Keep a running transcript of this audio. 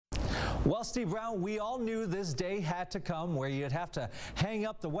Well, Steve Browne, we all knew this day had to come where you'd have to hang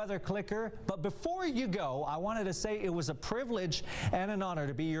up the weather clicker. But before you go, I wanted to say it was a privilege and an honor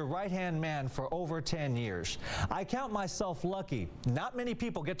to be your right-hand man for over 10 years. I count myself lucky. Not many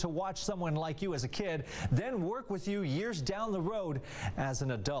people get to watch someone like you as a kid, then work with you years down the road as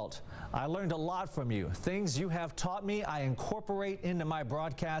an adult. I learned a lot from you. Things you have taught me, I incorporate into my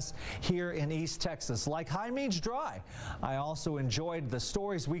broadcasts here in East Texas, like high means dry. I also enjoyed the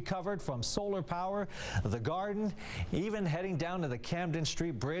stories we covered from solar power, the garden, even heading down to the Camden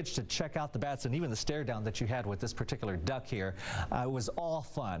Street Bridge to check out the bats, and even the stare down that you had with this particular duck here. It was all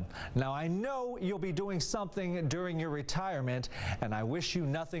fun. Now, I know you'll be doing something during your retirement, and I wish you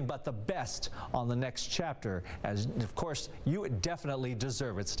nothing but the best on the next chapter, as of course you definitely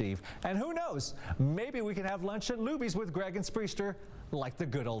deserve it, Steve. And who knows, maybe we can have lunch at Luby's with Greg and Spriester like the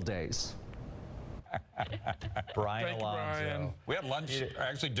good old days. Brian Thank you, Alonzo. Brian. We had lunch,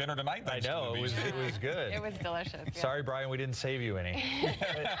 actually dinner tonight. I know, it was good. It was delicious. Yeah. Sorry, Brian, we didn't save you any.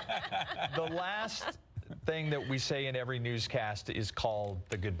 The last thing that we say in every newscast is called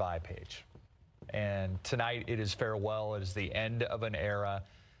the goodbye page. And tonight it is farewell. It is the end of an era.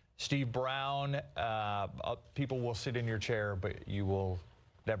 Steve Browne, people will sit in your chair, but you will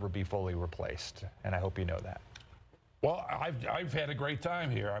never be fully replaced. And I hope you know that. Well, I've had a great time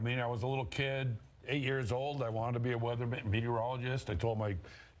here. I mean, I was a little kid, 8 years old. I wanted to be a weather meteorologist. I told my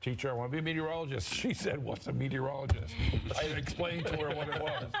teacher I want to be a meteorologist. She said, "What's a meteorologist?" I explained to her what it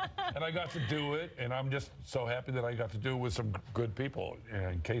was, and I got to do it. And I'm just so happy that I got to do it with some good people.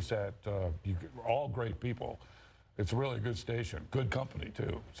 And KSAT, all great people. It's a really good station, good company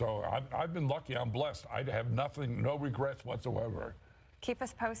too. So I've been lucky. I'm blessed. I have nothing, no regrets whatsoever. Keep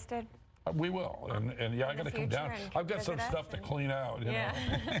us posted. We will, and yeah, I got to come down. I've got some stuff to clean out. You know?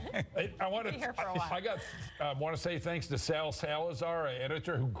 I want to. Here for a while. I want to say thanks to Sal Salazar, our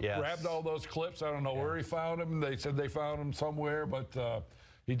editor, who grabbed all those clips. I don't know where he found them. They said they found them somewhere, but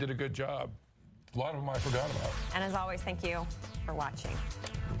he did a good job. A lot of them I forgot about. And as always, thank you for watching.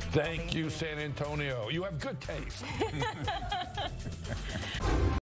 Thank you, San Antonio. You have good taste.